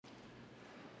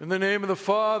In the name of the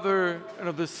Father, and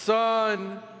of the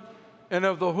Son, and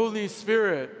of the Holy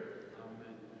Spirit.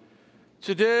 Amen.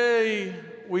 Today,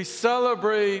 we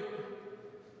celebrate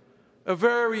a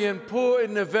very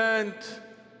important event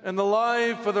in the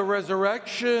life of the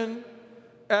resurrection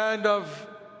and of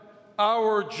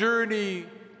our journey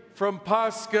from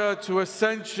Pascha to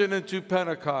Ascension and to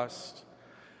Pentecost.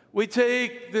 We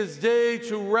take this day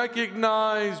to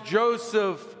recognize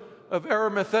Joseph of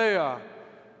Arimathea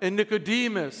and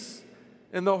Nicodemus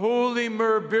and the holy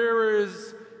myrrh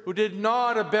bearers who did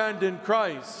not abandon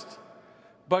Christ,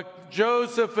 but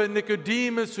Joseph and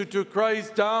Nicodemus who took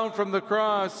Christ down from the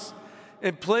cross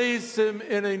and placed him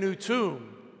in a new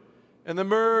tomb, and the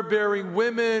myrrh-bearing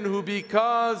women who,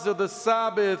 because of the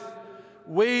Sabbath,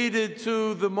 waited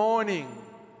to the morning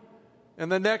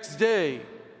and the next day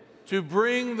to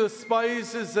bring the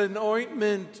spices and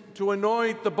ointment to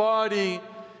anoint the body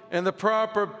and the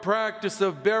proper practice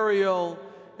of burial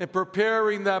and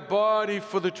preparing that body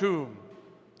for the tomb.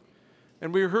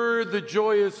 And we heard the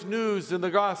joyous news in the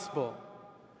gospel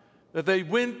that they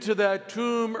went to that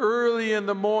tomb early in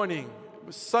the morning. It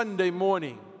was Sunday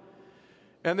morning.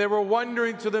 And they were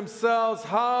wondering to themselves,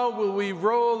 how will we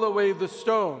roll away the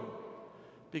stone?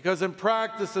 Because in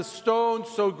practice, a stone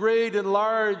so great and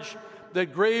large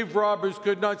that grave robbers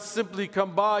could not simply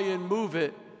come by and move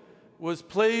it was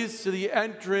placed to the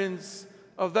entrance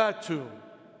of that tomb.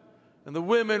 And the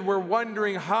women were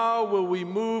wondering, how will we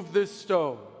move this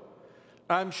stone?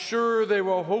 I'm sure they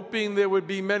were hoping there would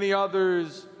be many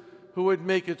others who would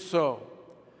make it so.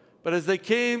 But as they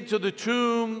came to the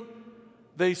tomb,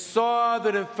 they saw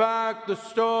that in fact the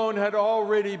stone had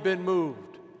already been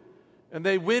moved. And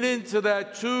they went into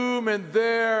that tomb, and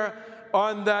there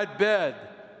on that bed,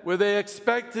 where they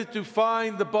expected to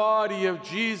find the body of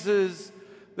Jesus,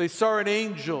 they saw an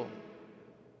angel.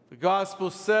 The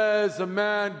gospel says a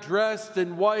man dressed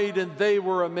in white, and they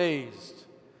were amazed.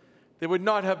 They would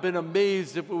not have been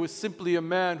amazed if it was simply a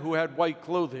man who had white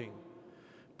clothing.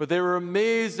 But they were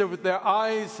amazed at what their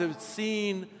eyes had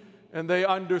seen, and they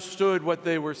understood what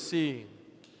they were seeing.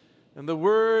 And the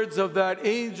words of that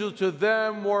angel to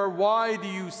them were, "Why do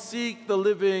you seek the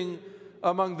living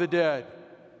among the dead?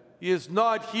 He is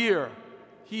not here,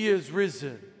 he is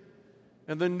risen."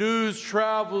 And the news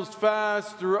travels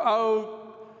fast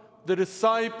throughout the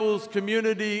disciples'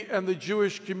 community and the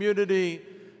Jewish community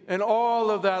and all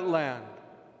of that land.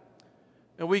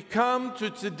 And we come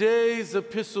to today's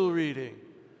epistle reading,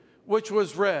 which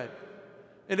was read.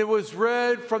 And it was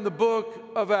read from the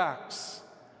book of Acts,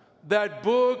 that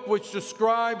book which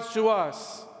describes to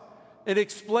us and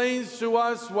explains to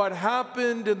us what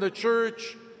happened in the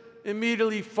church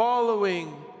immediately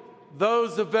following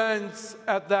those events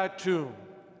at that tomb.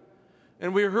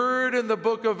 And we heard in the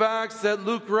book of Acts that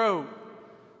Luke wrote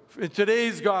in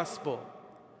today's gospel,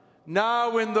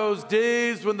 "Now in those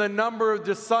days when the number of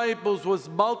disciples was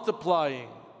multiplying,"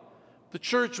 the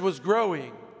church was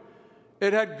growing.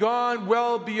 It had gone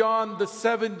well beyond the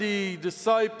 70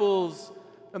 disciples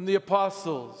and the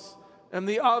apostles and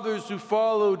the others who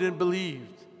followed and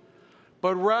believed,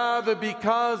 but rather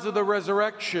because of the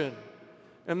resurrection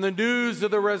and the news of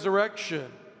the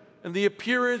resurrection and the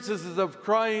appearances of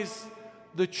Christ,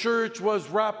 the church was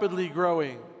rapidly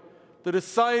growing. The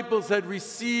disciples had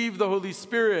received the Holy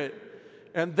Spirit,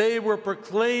 and they were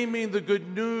proclaiming the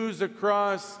good news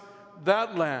across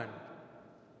that land.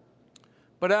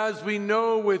 But as we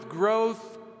know, with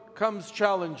growth comes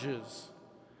challenges.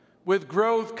 With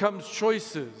growth comes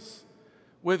choices.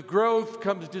 With growth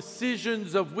comes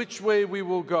decisions of which way we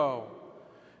will go.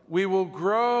 We will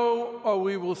grow, or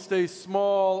we will stay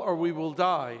small, or we will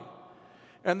die.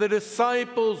 And the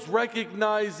disciples,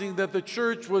 recognizing that the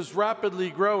church was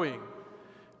rapidly growing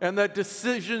and that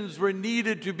decisions were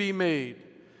needed to be made,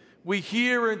 we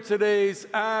hear in today's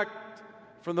act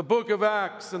from the book of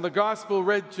Acts and the gospel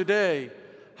read today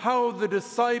how the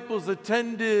disciples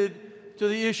attended to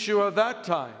the issue of that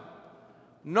time.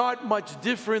 Not much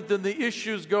different than the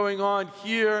issues going on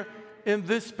here in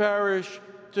this parish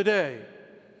today.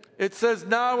 It says,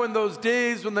 "Now in those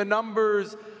days when the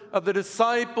numbers of the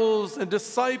disciples," and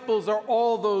disciples are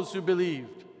all those who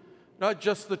believed, not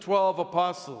just the 12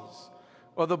 apostles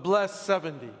or the blessed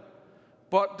 70,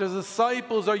 but the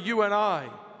disciples are you and I,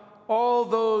 all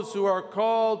those who are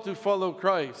called to follow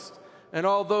Christ, and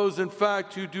all those, in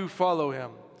fact, who do follow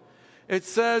him. It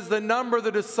says, "The number of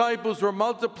the disciples were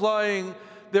multiplying.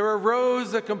 There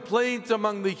arose a complaint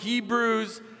among the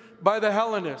Hebrews by the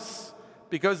Hellenists,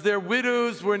 because their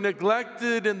widows were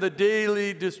neglected in the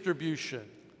daily distribution."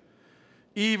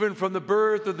 Even from the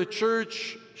birth of the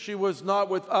church, she was not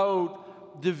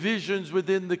without divisions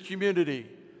within the community.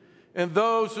 And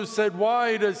those who said,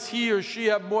 why does he or she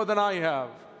have more than I have?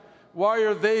 Why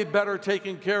are they better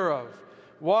taken care of?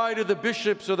 Why do the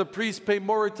bishops or the priests pay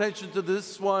more attention to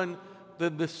this one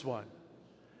than this one?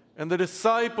 And the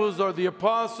disciples or the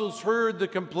apostles heard the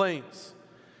complaints.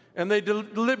 And they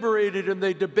deliberated and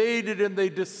they debated and they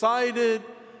decided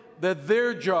that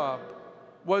their job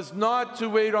was not to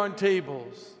wait on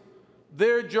tables.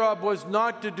 Their job was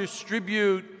not to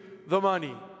distribute the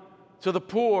money to the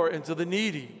poor and to the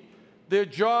needy. Their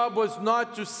job was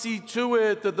not to see to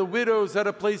it that the widows had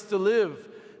a place to live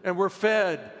and were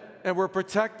fed and were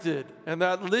protected. And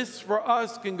that list for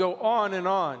us can go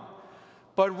on,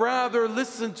 but rather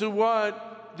listen to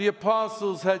what the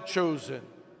apostles had chosen.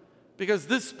 Because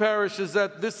this parish is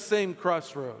at this same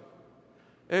crossroad.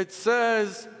 It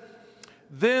says,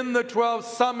 then the 12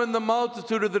 summoned the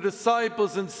multitude of the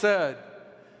disciples and said,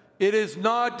 it is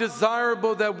not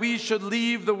desirable that we should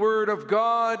leave the word of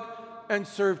God and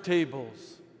serve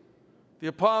tables. The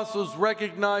apostles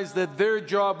recognized that their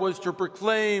job was to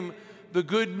proclaim the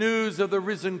good news of the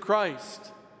risen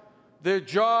Christ. Their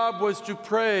job was to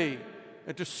pray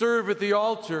and to serve at the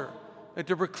altar and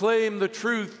to proclaim the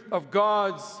truth of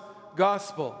God's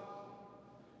gospel.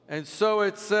 And so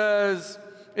it says,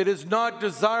 it is not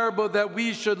desirable that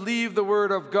we should leave the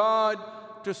word of God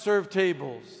to serve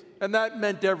tables. And that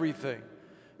meant everything.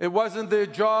 It wasn't their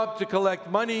job to collect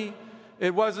money.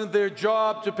 It wasn't their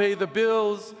job to pay the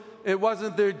bills. It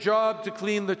wasn't their job to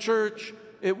clean the church.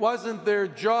 It wasn't their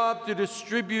job to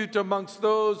distribute amongst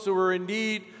those who were in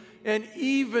need and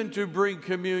even to bring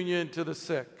communion to the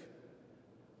sick.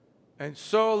 And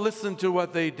so listen to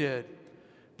what they did.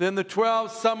 Then the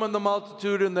 12 summoned the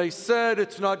multitude and they said,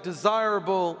 it's not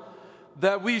desirable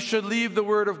that we should leave the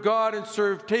word of God and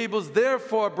serve tables.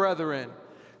 Therefore, brethren,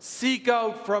 seek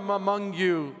out from among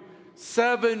you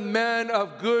 7 men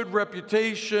of good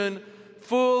reputation,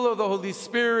 full of the Holy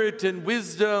Spirit and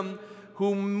wisdom,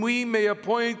 whom we may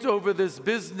appoint over this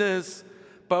business,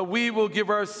 but we will give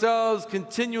ourselves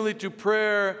continually to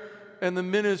prayer and the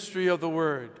ministry of the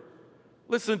word.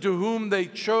 Listen to whom they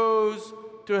chose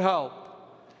to help.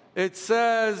 It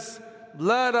says,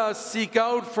 let us seek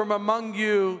out from among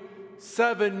you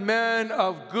 7 men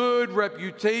of good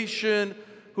reputation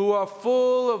who are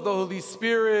full of the Holy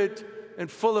Spirit and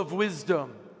full of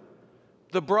wisdom,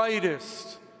 the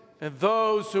brightest, and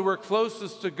those who were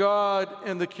closest to God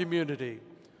in the community.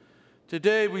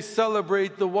 Today we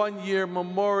celebrate the 1-year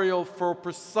memorial for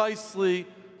precisely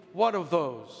one of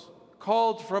those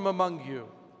called from among you.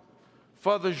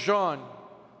 Father Jean,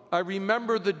 I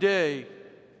remember the day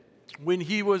when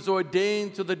he was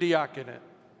ordained to the diaconate.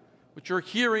 What you're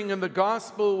hearing in the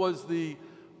gospel was the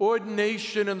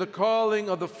ordination and the calling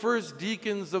of the first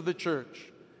deacons of the church.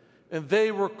 And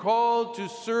they were called to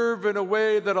serve in a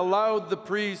way that allowed the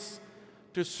priests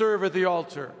to serve at the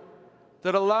altar,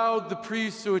 that allowed the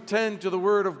priests to attend to the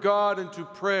word of God and to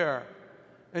prayer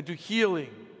and to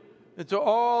healing and to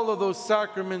all of those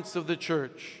sacraments of the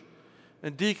church.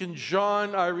 And Deacon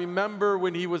Jean, I remember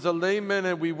when he was a layman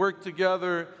and we worked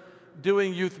together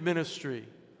doing youth ministry.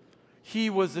 He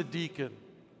was a deacon.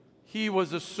 He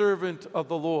was a servant of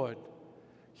the Lord.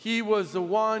 He was the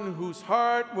one whose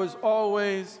heart was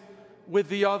always with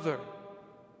the other.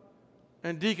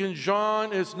 And Deacon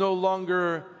Jean is no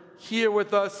longer here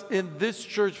with us in this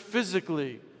church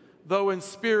physically, though in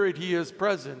spirit he is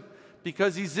present,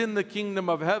 because he's in the kingdom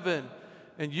of heaven.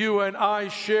 And you and I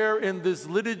share in this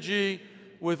liturgy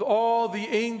with all the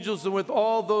angels and with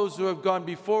all those who have gone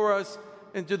before us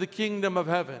into the kingdom of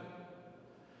heaven.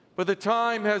 But the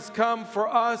time has come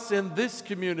for us in this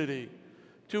community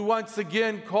to once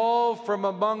again call from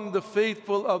among the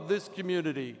faithful of this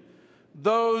community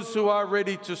those who are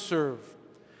ready to serve.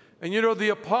 And you know, the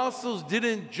apostles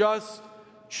didn't just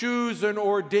choose and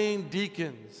ordain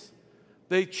deacons.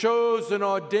 They chose and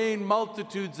ordained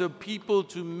multitudes of people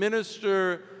to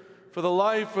minister for the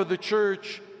life of the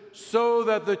church so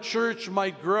that the church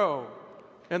might grow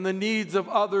and the needs of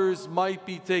others might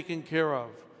be taken care of.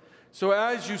 So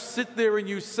as you sit there and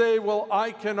you say, well,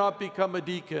 I cannot become a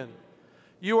deacon,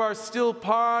 you are still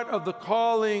part of the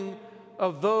calling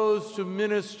of those to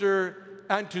minister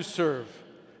and to serve.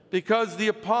 Because the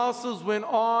apostles went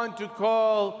on to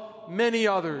call many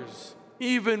others,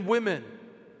 even women,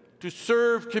 to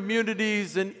serve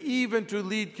communities and even to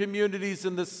lead communities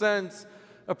in the sense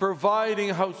of providing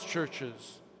house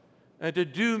churches and to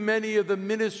do many of the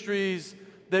ministries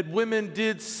that women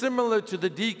did similar to the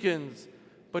deacons,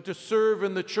 but to serve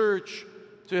in the church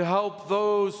to help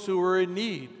those who were in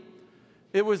need.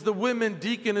 It was the women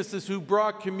deaconesses who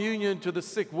brought communion to the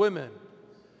sick women.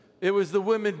 It was the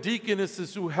women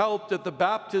deaconesses who helped at the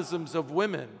baptisms of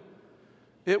women.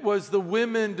 It was the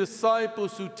women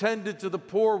disciples who tended to the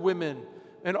poor women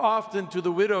and often to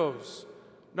the widows,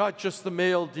 not just the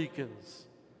male deacons.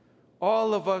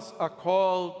 All of us are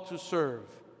called to serve.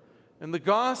 And the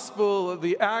gospel of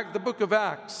the book of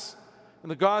Acts, and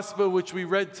the gospel which we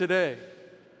read today,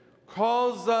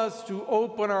 calls us to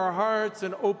open our hearts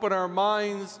and open our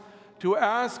minds to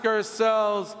ask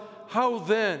ourselves, how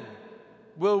then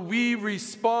will we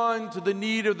respond to the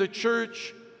need of the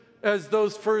church as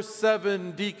those first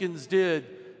 7 deacons did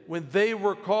when they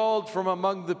were called from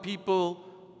among the people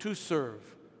to serve?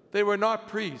 They were not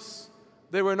priests,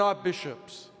 they were not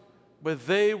bishops, but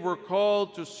they were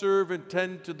called to serve and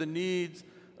tend to the needs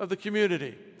of the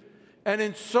community. And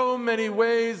in so many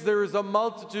ways, there is a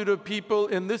multitude of people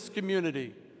in this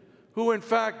community who in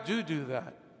fact do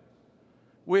that.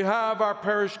 We have our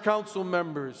parish council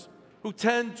members who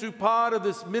tend to part of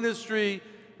this ministry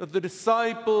that the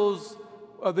disciples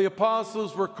of the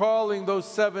apostles were calling those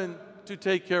 7 to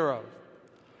take care of.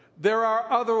 There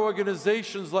are other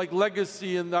organizations like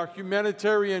Legacy and our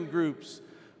humanitarian groups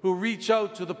who reach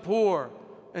out to the poor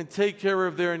and take care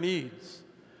of their needs.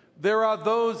 There are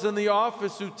those in the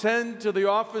office who tend to the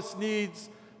office needs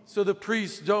so the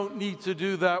priests don't need to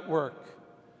do that work.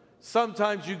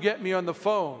 Sometimes you get me on the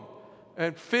phone,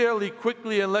 and fairly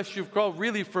quickly, unless you've called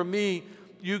really for me,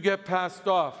 you get passed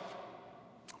off,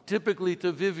 typically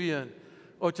to Vivian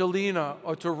or to Lena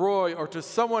or to Roy or to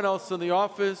someone else in the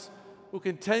office who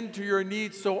can tend to your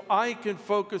needs so I can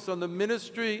focus on the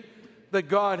ministry that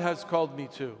God has called me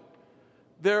to.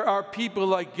 There are people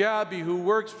like Gabby who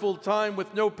works full-time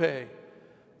with no pay,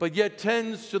 but yet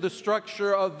tends to the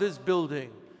structure of this building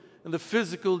and the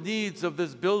physical needs of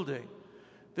this building.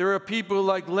 There are people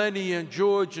like Lenny and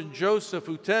George and Joseph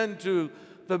who tend to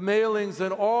the mailings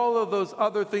and all of those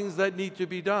other things that need to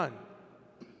be done.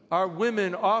 Our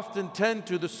women often tend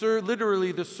to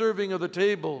literally the serving of the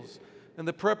tables and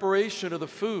the preparation of the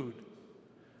food.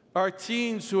 Our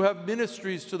teens who have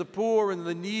ministries to the poor and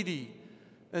the needy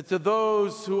and to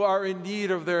those who are in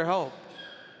need of their help.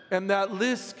 And that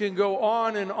list can go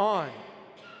on and on.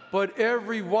 But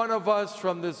every one of us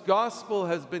from this gospel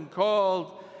has been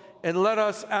called, and let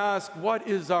us ask, what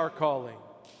is our calling?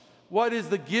 What is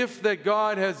the gift that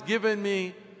God has given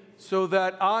me so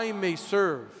that I may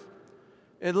serve?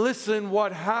 And listen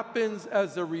what happens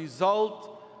as a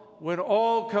result when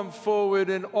all come forward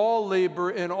and all labor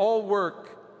and all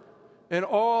work and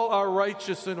all are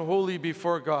righteous and holy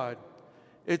before God.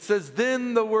 It says,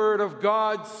 then the word of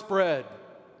God spread.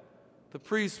 The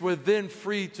priests were then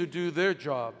free to do their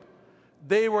job.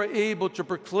 They were able to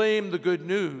proclaim the good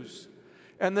news.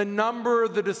 And the number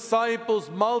of the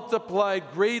disciples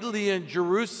multiplied greatly in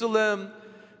Jerusalem,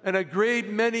 and a great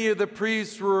many of the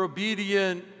priests were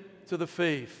obedient to the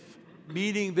faith,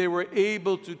 meaning they were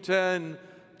able to tend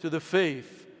to the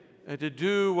faith and to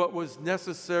do what was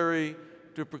necessary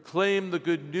to proclaim the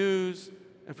good news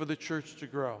and for the church to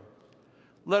grow.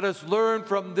 Let us learn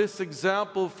from this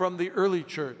example from the early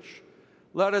church.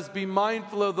 Let us be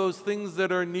mindful of those things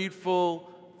that are needful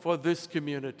for this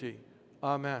community.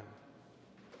 Amen.